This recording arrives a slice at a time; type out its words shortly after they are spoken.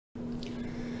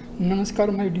Namaskar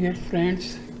my dear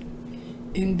friends.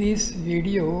 In this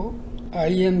video I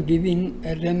am giving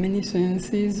a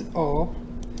reminiscences of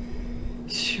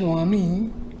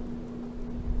Swami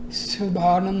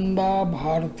Shuddhananda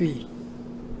Bharti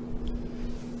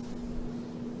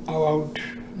about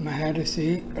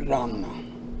Maharshi Ramana.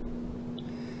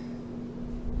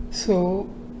 So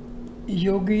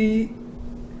Yogi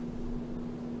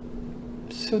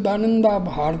Shuddhananda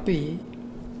Bharti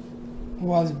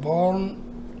was born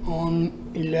on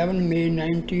 11 May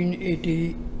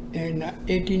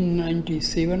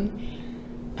 1897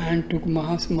 and took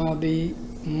Mahasamadhi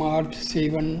March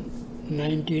 7,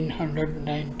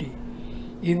 1990.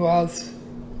 He was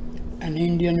an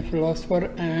Indian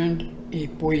philosopher and a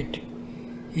poet.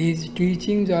 His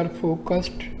teachings are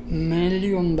focused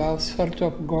mainly on the search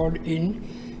of God in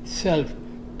self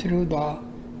through the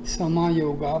Sama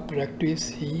Yoga practice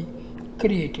he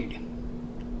created.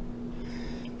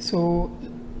 So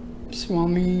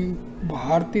Swami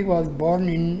Bharti was born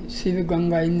in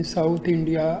Sivaganga in South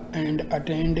India and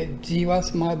attained Jiva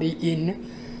Samadhi in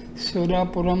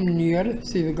Surapuram near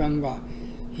Sivaganga.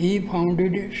 He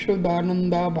founded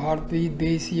Shuddhananda Bharti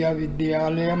Deshiya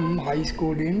Vidyalayam High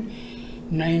School in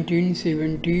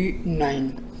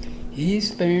 1979. He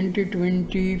spent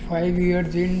 25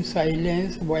 years in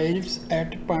silence whilst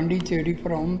at Pondicherry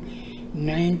from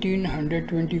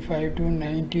 1925 to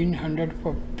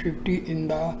 1950 in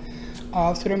the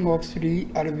ashram of Sri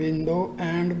Aurobindo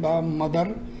and the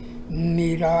mother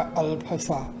Mira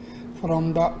Alphasa.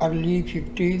 From the early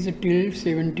 50s till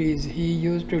 70s, he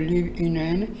used to live in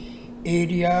an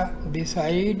area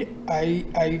beside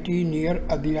IIT near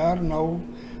Adyar, now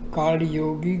called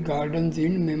Yogi Gardens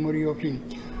in memory of him.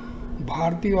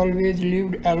 Bharti always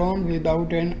lived alone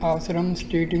without an ashram,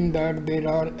 stating that there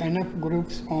are enough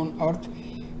groups on earth,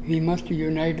 we must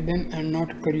unite them and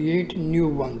not create new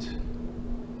ones.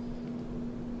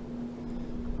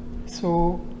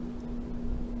 So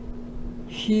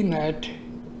he met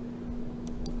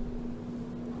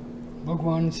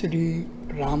Bhagwan Sri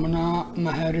Ramana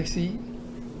Maharshi.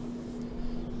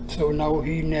 So now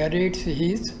he narrates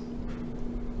his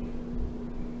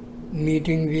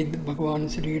meeting with Bhagwan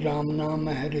Sri Ramana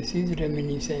Maharshi's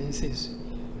Reminiscences.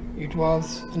 It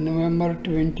was November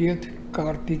 20th,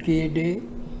 Kartikeya day.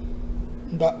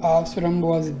 The ashram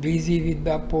was busy with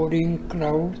the pouring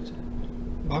crowds.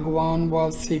 Bhagwan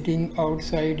was sitting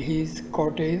outside his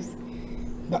cottage.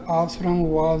 The ashram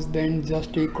was then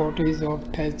just a cottage of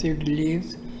thatched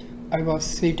leaves. I was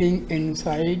sitting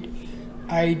inside.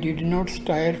 I did not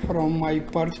stir from my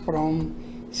perch from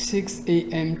 6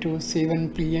 a.m. to 7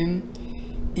 p.m.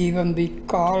 Even the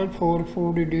call for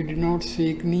food did not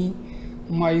shake me.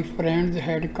 My friends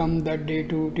had come that day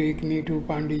to take me to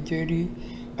Pondicherry.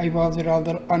 I was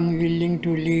rather unwilling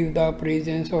to leave the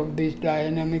presence of this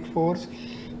dynamic force.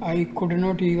 I could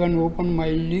not even open my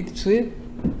lips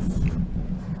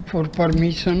for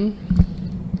permission.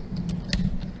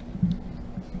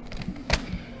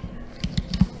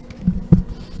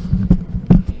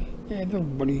 ये तो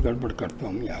बड़ी गड़बड़ करता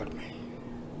हूँ यार मैं.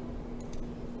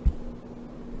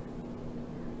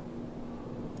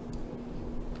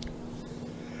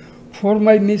 For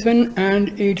my mission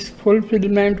and its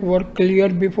fulfillment were clear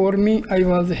before me. I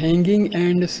was hanging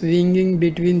and swinging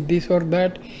between this or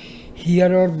that,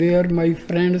 here or there. My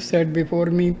friends sat before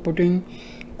me, putting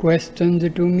questions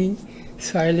to me.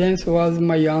 Silence was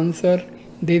my answer.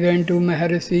 They went to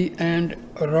Maharshi and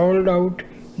rolled out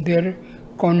their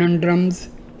conundrums.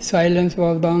 Silence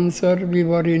was the answer. We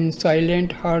were in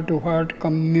silent heart-to-heart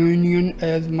communion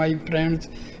as my friends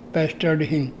pestered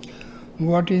him.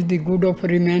 What is the good of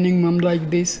remaining mum like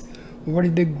this? What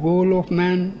is the goal of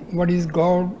man? What is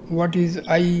God? What is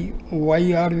I?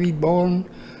 Why are we born?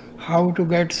 How to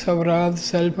get Swaraj,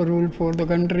 self-rule for the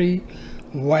country?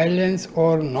 Violence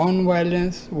or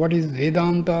non-violence? What is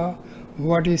Vedanta?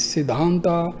 What is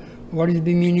Siddhanta? What is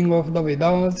the meaning of the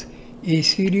Vedas? A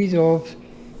series of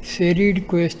serried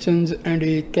questions and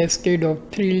a cascade of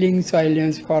thrilling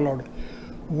silence followed.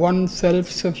 One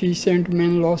self-sufficient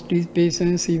man lost his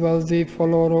patience. He was a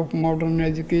follower of modern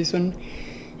education.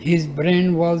 His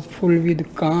brain was full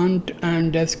with Kant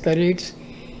and Descartes.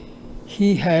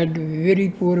 He had very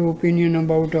poor opinion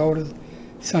about our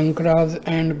Sankaras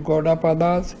and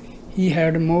Gaudapadas. He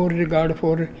had more regard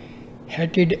for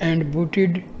hatted and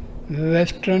booted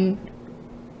Western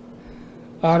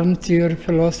armchair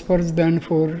philosophers than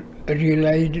for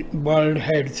realized bald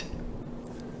heads.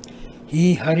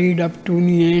 He hurried up to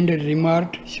me and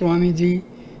remarked, Swamiji,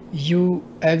 you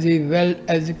as a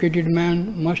well-educated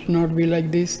man must not be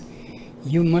like this.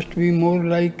 You must be more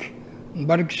like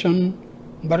Bergson,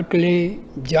 Berkeley,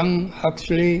 Young,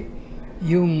 Huxley,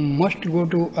 You must go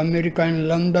to America and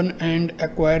London and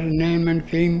acquire name and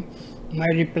fame. My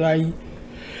reply,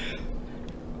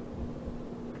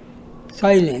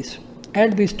 silence.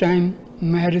 At this time,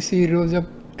 Maharshi rose up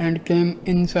and came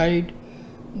inside.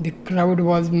 The crowd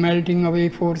was melting away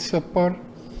for supper.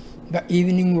 The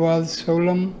evening was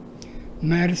solemn.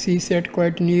 Maharshi sat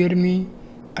quite near me.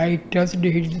 I touched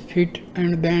his feet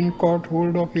and then caught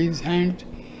hold of his hands.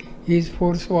 His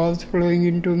force was flowing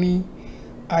into me.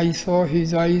 I saw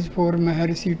his eyes, for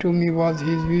Maharshi to me was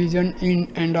his vision in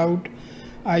and out.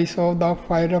 I saw the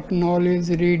fire of knowledge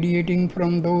radiating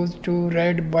from those two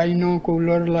red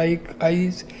binocular-like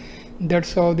eyes that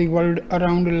saw the world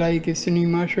around like a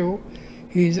cinema show.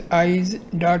 His eyes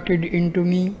darted into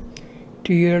me.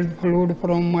 Tears flowed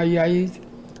from my eyes.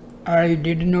 I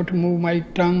did not move my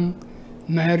tongue.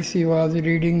 Maharshi was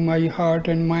reading my heart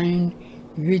and mind,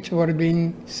 which were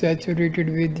being saturated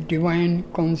with divine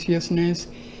consciousness.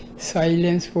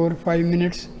 Silence for 5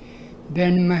 minutes.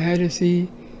 Then Maharshi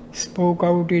spoke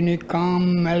out in a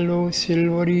calm, mellow,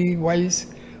 silvery voice.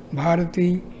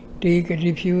 Bharti, take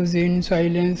refuge in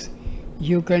silence.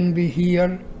 You can be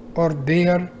here or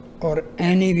there or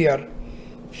anywhere,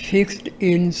 fixed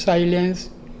in silence,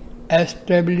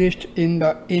 established in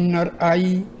the inner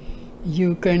eye.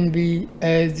 You can be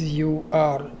as you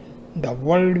are. The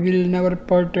world will never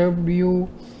perturb you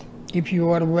if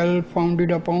you are well founded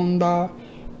upon the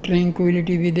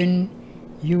tranquility within.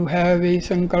 You have a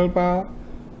sankalpa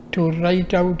to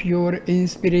write out your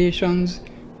inspirations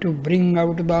to bring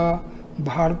out the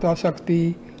Bharata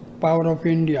Shakti power of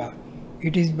India.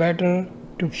 It is better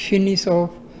to finish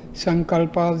off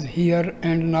sankalpas here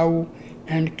and now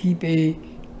and keep a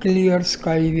clear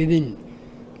sky within,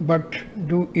 but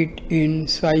do it in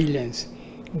silence.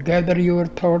 Gather your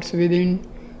thoughts within,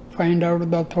 find out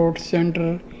the thought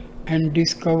center and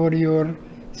discover your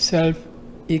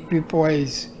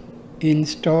self-equipoise. In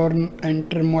storm and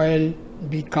turmoil,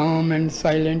 be calm and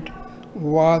silent.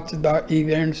 Watch the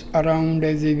events around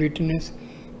as a witness.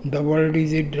 The world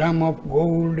is a drum of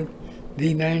gold.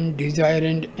 Women desire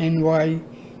and envy.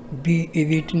 Be a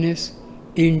witness,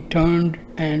 interned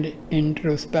and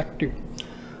introspective.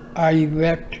 I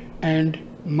wept and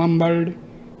mumbled,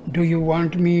 do you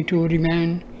want me to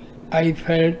remain? I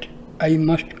felt I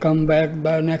must come back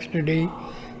the next day.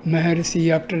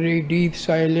 Maharshi, after a deep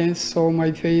silence, saw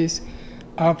my face.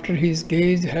 After his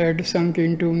gaze had sunk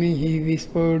into me, he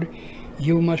whispered,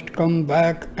 you must come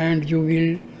back and you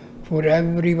will, for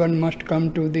everyone must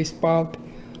come to this path.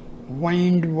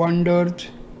 Wind wanders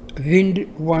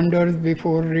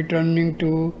before returning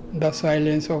to the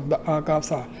silence of the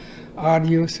Akasa. Are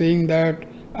you saying that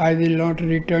I will not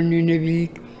return in a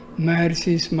week?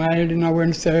 Maharshi smiled now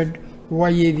and said, why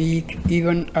a week?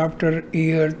 Even after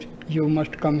years, you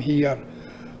must come here.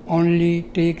 Only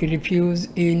take refuge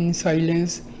in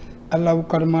silence, allow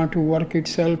karma to work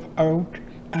itself out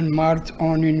and march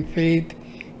on in faith.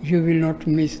 You will not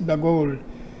miss the goal.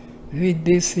 With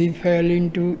this he fell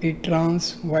into a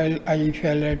trance while I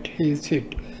fell at his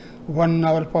feet. 1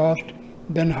 hour passed,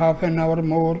 then half an hour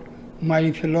more.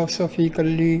 My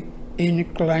philosophically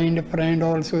inclined friend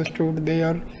also stood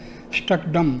there, struck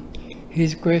dumb.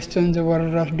 His questions were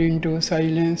rushed into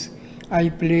silence. I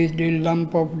placed a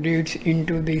lump of dates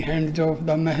into the hands of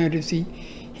the Maharshi.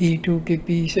 He took a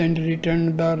piece and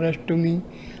returned the rest to me.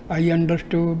 I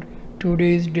understood.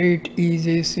 Today's date is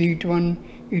a sweet one.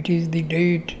 It is the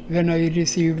date when I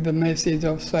received the message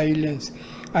of silence.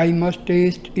 I must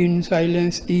taste in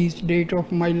silence each date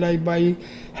of my life by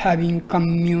having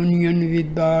communion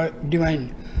with the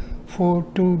divine. For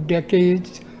 2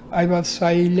 decades, I was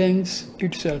silence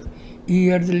itself.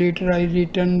 Years later, I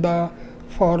returned. The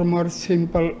former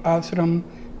simple ashram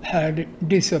had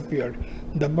disappeared.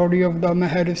 The body of the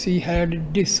Maharshi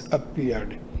had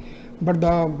disappeared. But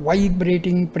the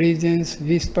vibrating presence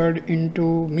whispered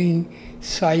into me,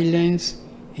 silence,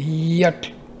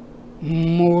 yet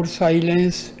more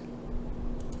silence.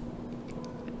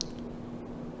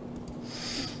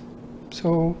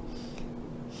 So,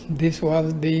 this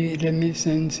was the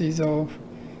Reminiscences of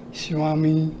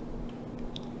Swami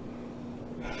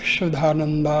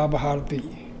Shuddhananda Bharti.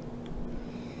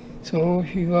 So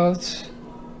he was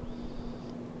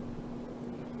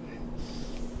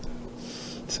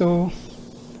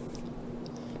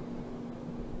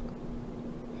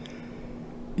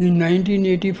in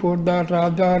 1984 the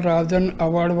Raja Rajan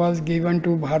Award was given to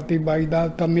Bharti by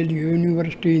the Tamil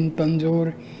University in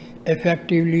Tanjore,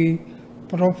 effectively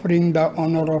proffering the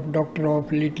honor of Doctor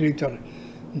of Literature.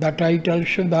 The title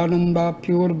Shuddhananda,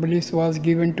 Pure Bliss, was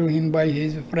given to him by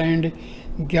his friend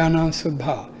Jnana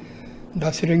Suddha. The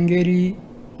Sringeri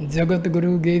Jagat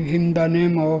Guru gave him the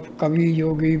name of Kavi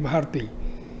Yogi Bharti.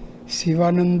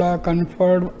 Shivananda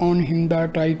conferred on him the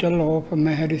title of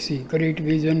Maharshi, great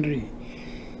visionary.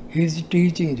 His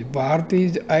teachings,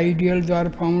 Bharti's ideals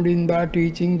are found in the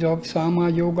teachings of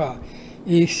Sama Yoga,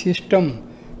 a system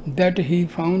that he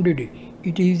founded.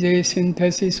 It is a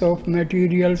synthesis of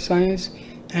material science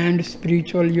and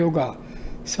spiritual yoga.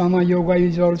 Sama Yoga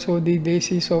is also the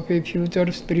basis of a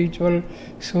future spiritual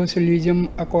socialism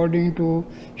according to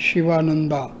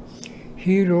Shivananda.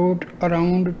 He wrote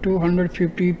around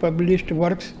 250 published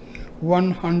works,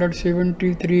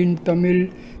 173 in Tamil,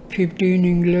 50 in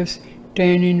English,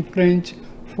 10 in French,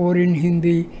 4 in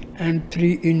Hindi and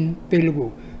 3 in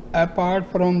Telugu.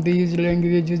 Apart from these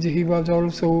languages, he was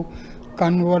also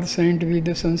conversant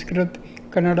with Sanskrit,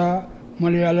 Kannada,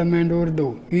 Malayalam and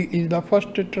Urdu. He is the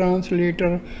first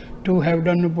translator to have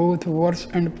done both verse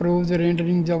and prose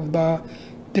renderings of the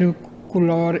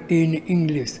Trikular in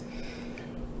English.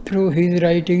 Through his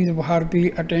writings,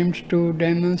 Bharti attempts to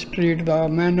demonstrate the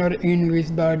manner in which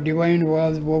the divine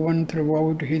was woven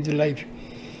throughout his life.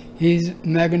 His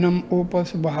magnum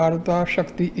opus Bharata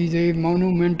Shakti is a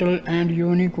monumental and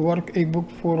unique work, a book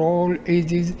for all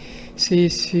ages,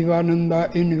 says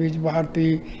Shivananda, in which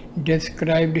Bharti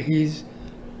described his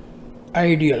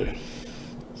ideal.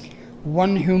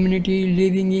 One humanity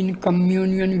living in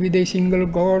communion with a single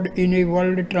God in a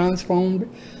world transformed.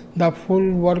 The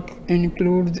full work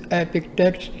includes epic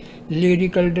texts,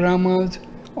 lyrical dramas,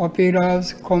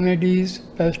 operas, comedies,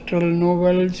 pastoral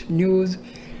novels, news,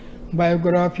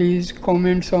 biographies,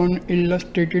 comments on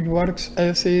illustrated works,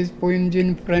 essays, poems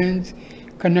in French,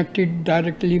 connected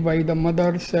directly by the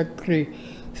Mother Sacrée.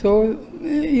 So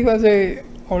he was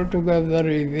altogether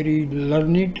a very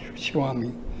learned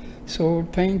Swami. So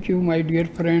thank you, my dear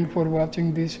friend, for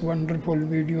watching this wonderful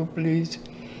video. Please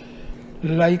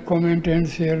like, comment and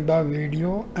share the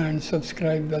video and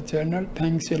subscribe the channel.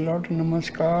 Thanks a lot.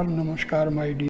 Namaskar, namaskar, my dear.